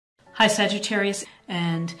Hi Sagittarius,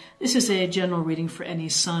 and this is a general reading for any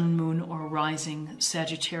sun, moon, or rising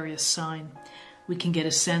Sagittarius sign. We can get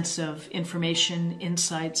a sense of information,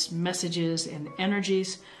 insights, messages, and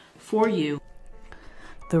energies for you.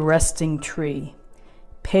 The resting tree,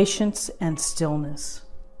 patience and stillness.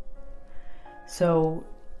 So,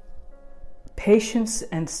 patience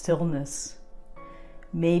and stillness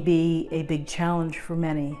may be a big challenge for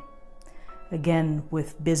many. Again,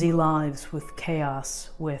 with busy lives, with chaos,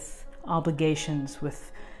 with obligations,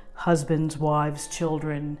 with husbands, wives,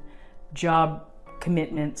 children, job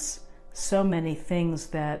commitments, so many things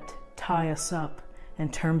that tie us up in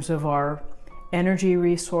terms of our energy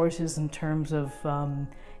resources, in terms of,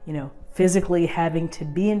 physically having to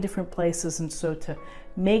be in different places. And so to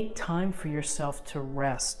make time for yourself to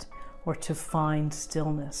rest or to find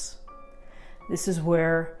stillness. This is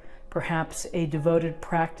where perhaps a devoted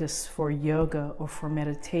practice for yoga or for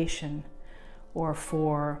meditation or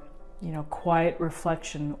for, quiet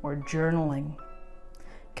reflection or journaling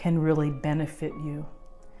can really benefit you.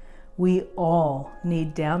 We all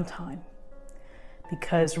need downtime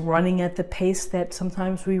because running at the pace that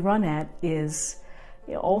sometimes we run at is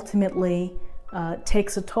ultimately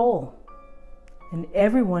takes a toll. And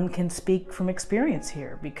everyone can speak from experience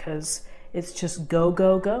here because it's just go,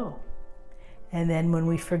 go, go. And then when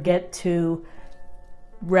we forget to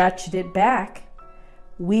ratchet it back,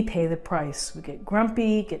 we pay the price. We get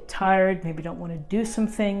grumpy, get tired, maybe don't want to do some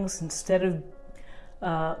things instead of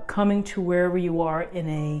coming to wherever you are in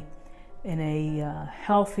a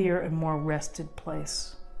healthier and more rested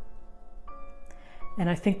place.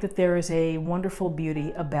 And I think that there is a wonderful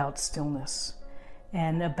beauty about stillness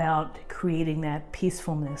and about creating that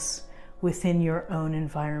peacefulness within your own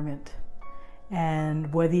environment.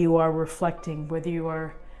 And whether you are reflecting, whether you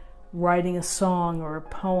are writing a song or a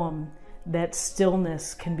poem, that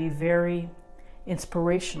stillness can be very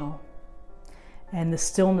inspirational. And the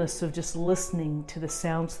stillness of just listening to the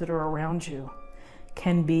sounds that are around you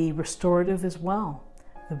can be restorative as well.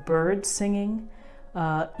 The birds singing,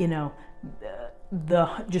 just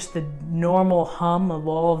the normal hum of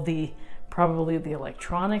all of probably the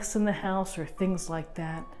electronics in the house or things like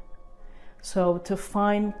that. So to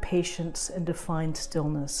find patience and to find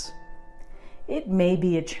stillness. It may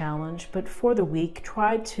be a challenge, but for the week,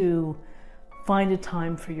 try to find a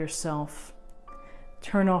time for yourself.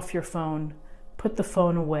 Turn off your phone, put the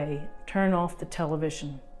phone away, turn off the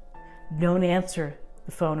television. Don't answer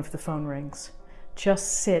the phone if the phone rings.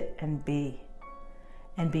 Just sit and be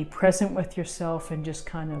present with yourself and just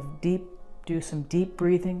kind of do some deep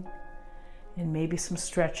breathing and maybe some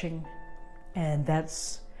stretching. And that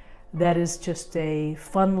is just a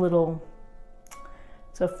fun little,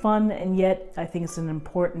 it's a fun and yet I think it's an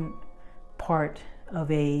important part of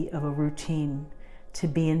a routine to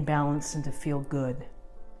be in balance and to feel good.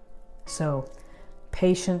 So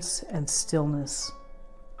patience and stillness.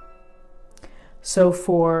 So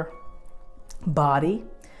for body,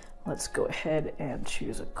 let's go ahead and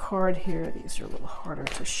choose a card here. These are a little harder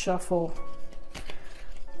to shuffle.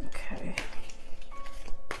 Okay.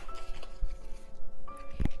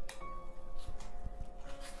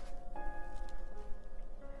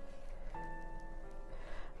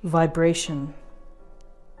 Vibration.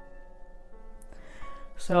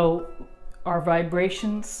 So our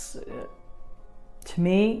vibrations, to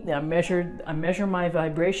me, I measure my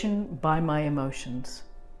vibration by my emotions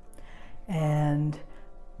and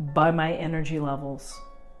by my energy levels.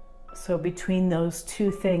 So between those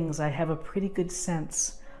two things, I have a pretty good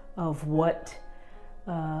sense of what's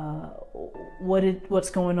going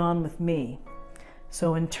on with me.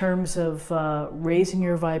 So in terms of raising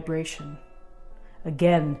your vibration,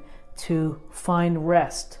 again, to find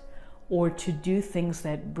rest or to do things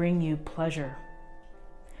that bring you pleasure,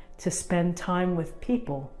 to spend time with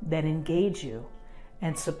people that engage you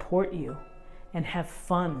and support you and have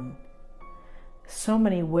fun. So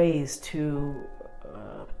many ways to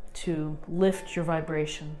lift your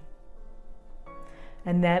vibration.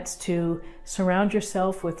 And that's to surround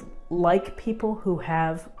yourself with like people who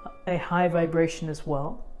have a high vibration as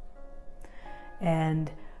well.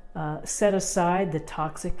 And set aside the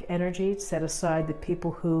toxic energy, set aside the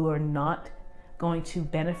people who are not going to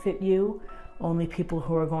benefit you, only people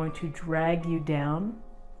who are going to drag you down.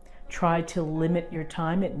 Try to limit your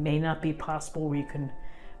time. It may not be possible where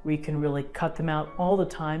you can really cut them out all the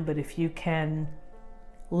time, but if you can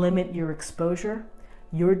limit your exposure,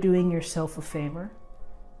 you're doing yourself a favor.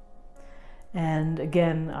 And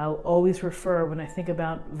again, I'll always refer when I think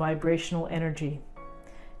about vibrational energy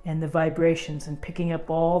and the vibrations and picking up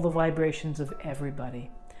all the vibrations of everybody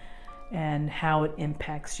and how it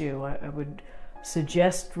impacts you. I would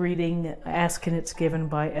Suggest reading Ask and It's Given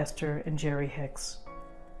by Esther and Jerry Hicks,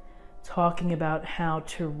 talking about how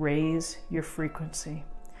to raise your frequency,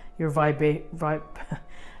 your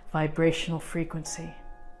vibrational frequency,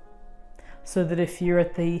 so that if you're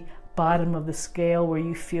at the bottom of the scale where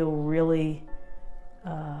you feel really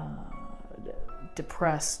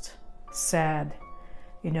depressed, sad,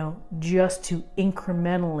 just to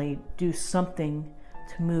incrementally do something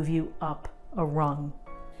to move you up a rung.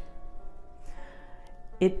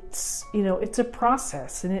 It's a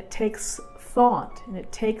process, and it takes thought, and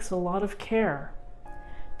it takes a lot of care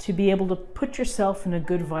to be able to put yourself in a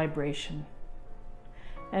good vibration.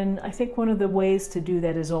 And I think one of the ways to do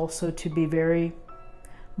that is also to be very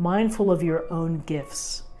mindful of your own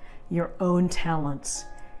gifts, your own talents.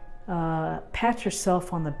 Pat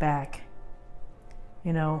yourself on the back.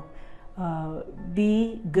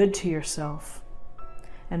 Be good to yourself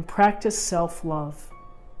and practice self-love.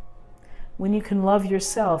 When you can love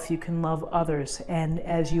yourself, you can love others. And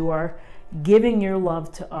as you are giving your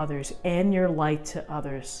love to others and your light to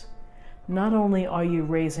others, not only are you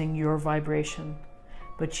raising your vibration,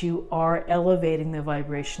 but you are elevating the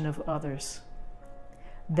vibration of others.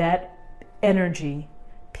 That energy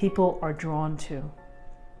people are drawn to.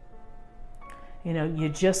 You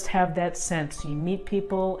just have that sense. You meet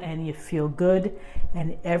people and you feel good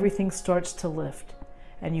and everything starts to lift,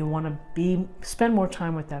 and you want to spend more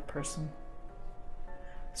time with that person.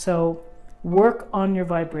 So work on your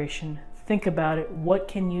vibration. Think about it. What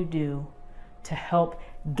can you do to help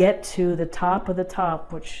get to the top of the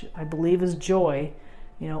top, which I believe is joy,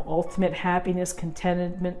 ultimate happiness,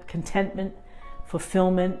 contentment,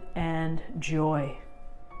 fulfillment, and joy,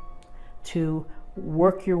 to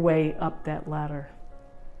work your way up that ladder.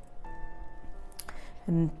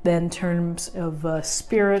 And then in terms of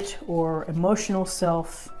spirit or emotional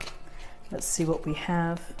self, let's see what we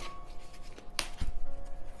have.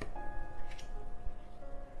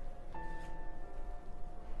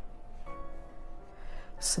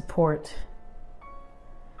 Support.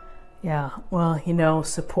 Yeah, well,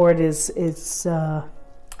 support it's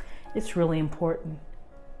really important.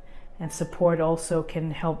 And support also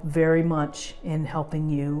can help very much in helping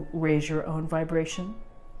you raise your own vibration.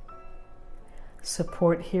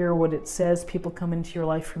 Support here, what it says, people come into your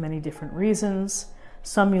life for many different reasons.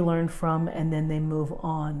 Some you learn from and then they move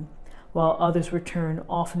on, while others return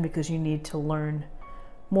often because you need to learn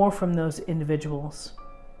more from those individuals.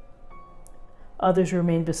 Others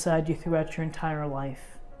remain beside you throughout your entire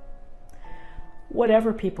life.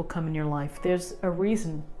 Whatever people come in your life, there's a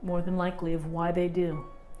reason, more than likely, of why they do.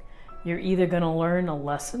 You're either going to learn a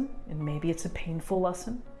lesson, and maybe it's a painful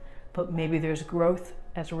lesson, but maybe there's growth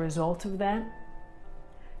as a result of that.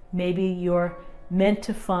 Maybe you're meant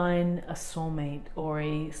to find a soulmate or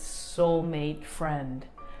a soulmate friend,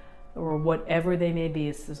 or whatever they may be.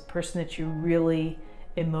 It's this person that you really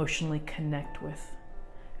emotionally connect with.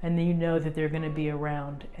 And then you know that they're going to be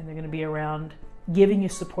around, and they're going to be around giving you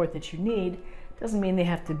support that you need. Doesn't mean they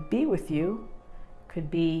have to be with you. Could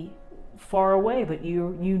be far away, but you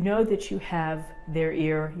know that you have their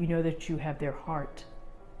ear, you know that you have their heart.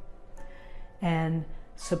 And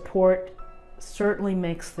support certainly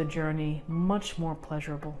makes the journey much more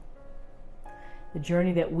pleasurable. The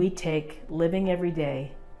journey that we take living every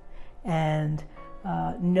day, and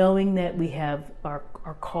knowing that we have our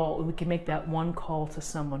call, we can make that one call to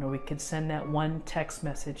someone, or we could send that one text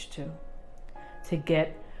message to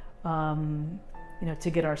get to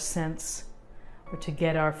get our sense, or to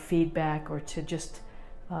get our feedback, or to just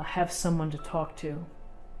have someone to talk to.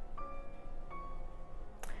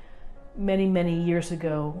 Many, many years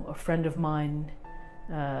ago, a friend of mine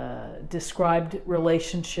described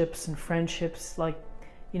relationships and friendships like,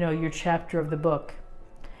 your chapter of the book.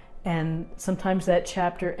 And sometimes that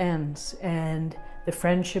chapter ends and the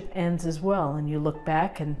friendship ends as well. And you look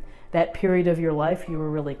back, and that period of your life, you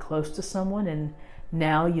were really close to someone, and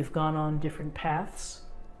now you've gone on different paths.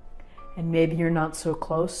 And maybe you're not so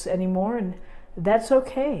close anymore, and that's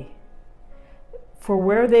okay. For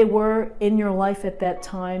where they were in your life at that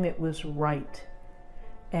time, it was right.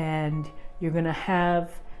 And you're going to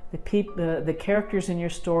have the characters in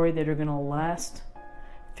your story that are going to last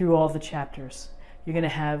through all the chapters. You're going to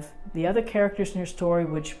have the other characters in your story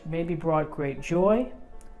which maybe brought great joy,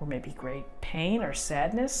 or maybe great pain or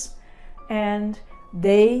sadness, and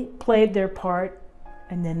they played their part,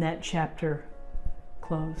 and then that chapter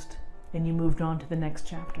closed, and you moved on to the next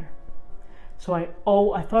chapter. So I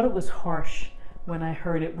thought it was harsh when I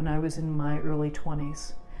heard it when I was in my early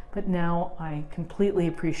 20s, but now I completely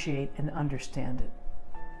appreciate and understand it.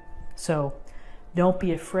 So don't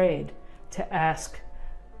be afraid to ask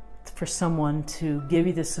for someone to give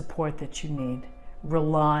you the support that you need.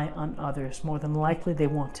 rely on others. More than likely, they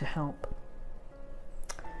want to help.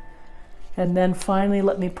 And then finally,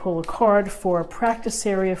 let me pull a card for a practice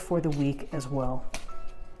area for the week as well.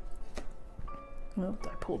 Oh,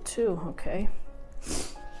 I pulled two, okay.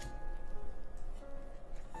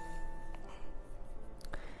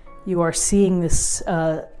 You are seeing this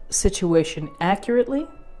situation accurately,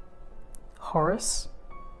 Horus,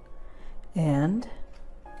 and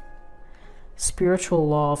spiritual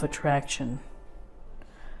law of attraction.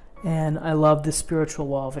 And I love the spiritual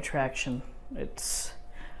law of attraction.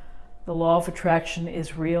 The law of attraction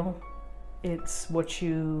is real. It's what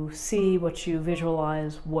you see, what you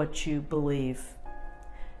visualize, what you believe.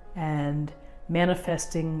 And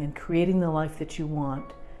manifesting and creating the life that you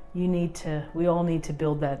want, we all need to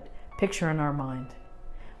build that picture in our mind.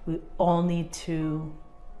 We all need to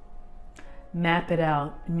map it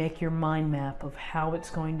out, make your mind map of how it's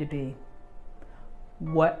going to be,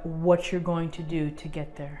 what you're going to do to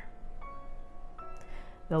get there.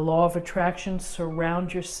 The law of attraction,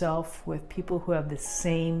 surround yourself with people who have the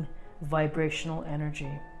same vibrational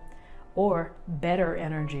energy or better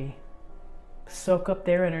energy. Soak up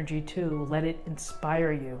their energy too. Let it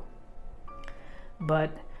inspire you.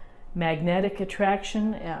 But magnetic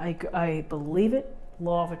attraction, I believe it.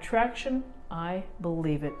 Law of attraction, I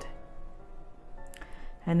believe it.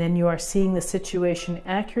 And then you are seeing the situation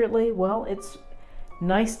accurately. Well, it's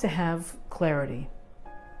nice to have clarity.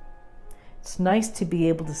 It's nice to be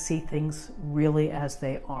able to see things really as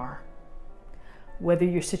they are. Whether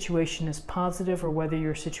your situation is positive or whether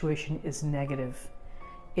your situation is negative.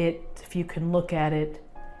 If you can look at it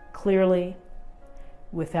clearly,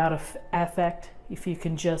 without affect, if you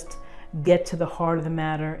can just get to the heart of the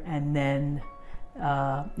matter and then,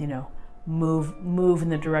 move in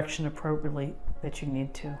the direction appropriately that you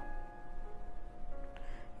need to.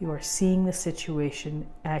 You are seeing the situation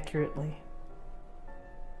accurately.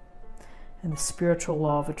 And the spiritual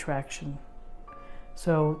law of attraction.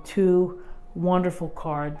 So, two wonderful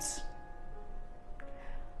cards.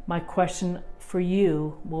 My question for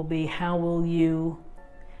you will be, how do you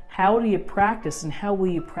practice, and how will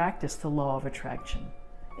you practice the law of attraction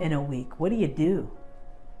in a week? What do you do?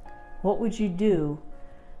 What would you do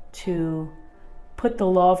to put the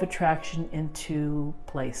law of attraction into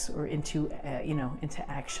place, or into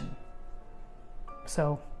action?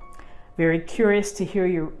 So, very curious to hear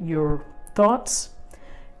your thoughts,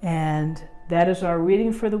 and that is our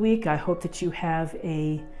reading for the week. I hope that you have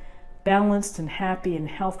a balanced and happy and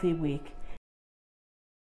healthy week,